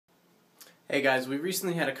Hey guys, we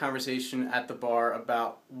recently had a conversation at the bar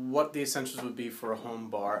about what the essentials would be for a home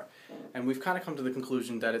bar, and we've kind of come to the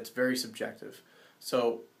conclusion that it's very subjective.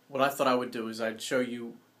 So what I thought I would do is I'd show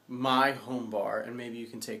you my home bar, and maybe you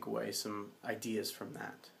can take away some ideas from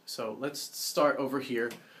that. So let's start over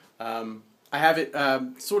here. I have it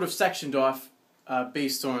sort of sectioned off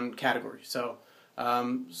based on category. So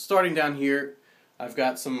starting down here, I've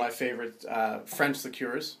got some of my favorite French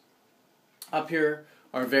liqueurs. Up here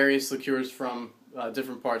are various liqueurs from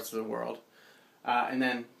different parts of the world. And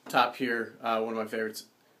then top here, one of my favorites,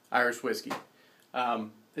 Irish whiskey.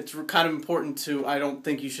 It's kind of important to, I don't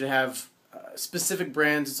think you should have specific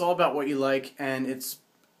brands. It's all about what you like, and it's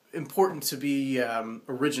important to be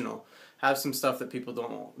original. Have some stuff that people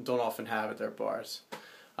don't often have at their bars.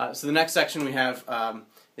 So the next section we have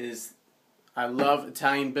is, I love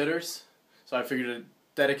Italian bitters. So I figured to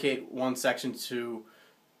dedicate one section to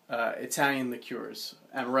Italian liqueurs,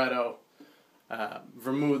 amaretto,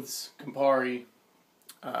 vermouths, Campari,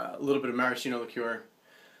 a little bit of maraschino liqueur.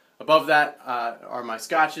 Above that are my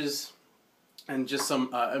scotches and just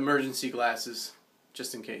some emergency glasses,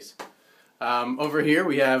 just in case. Over here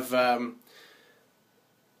we have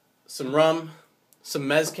some rum, some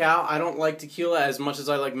mezcal. I don't like tequila as much as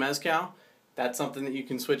I like mezcal. That's something that you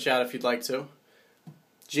can switch out if you'd like to.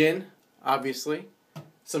 Gin, obviously.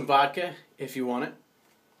 Some vodka if you want it.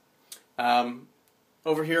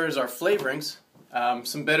 Over here is our flavorings,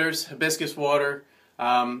 some bitters, hibiscus water,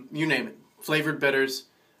 you name it, flavored bitters.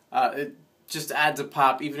 It just adds a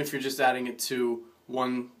pop, even if you're just adding it to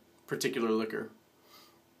one particular liquor.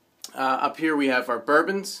 Up here we have our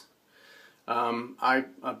bourbons. I'm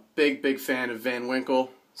a big fan of Van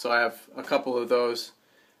Winkle, so I have a couple of those,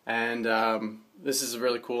 and this is a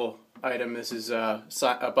really cool item. This is a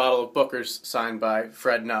bottle of Booker's signed by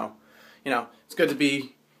Fred No. You know, it's good to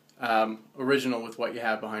be original with what you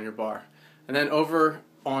have behind your bar. And then over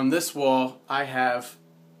on this wall I have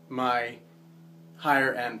my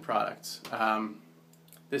higher end products.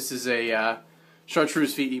 This is a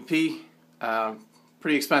Chartreuse VEP,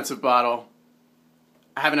 pretty expensive bottle.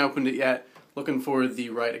 I haven't opened it yet, looking for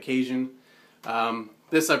the right occasion.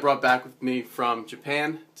 This I brought back with me from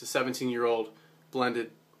Japan. It's a 17-year-old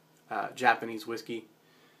blended Japanese whiskey,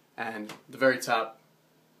 and the very top,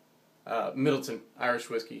 Middleton Irish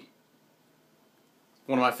whiskey.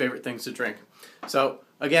 One of my favorite things to drink. So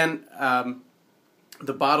again,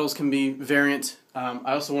 the bottles can be variant.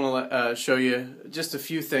 I also want to show you just a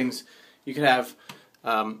few things. You can have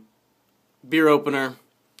beer opener,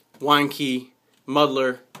 wine key,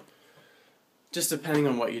 muddler, just depending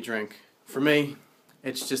on what you drink. For me,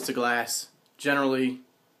 it's just a glass, generally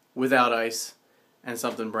without ice, and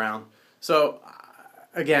something brown. So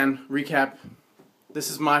again, recap. This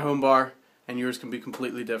is my home bar, and yours can be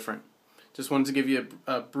completely different. Just wanted to give you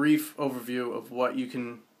a brief overview of what you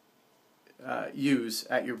can use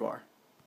at your bar.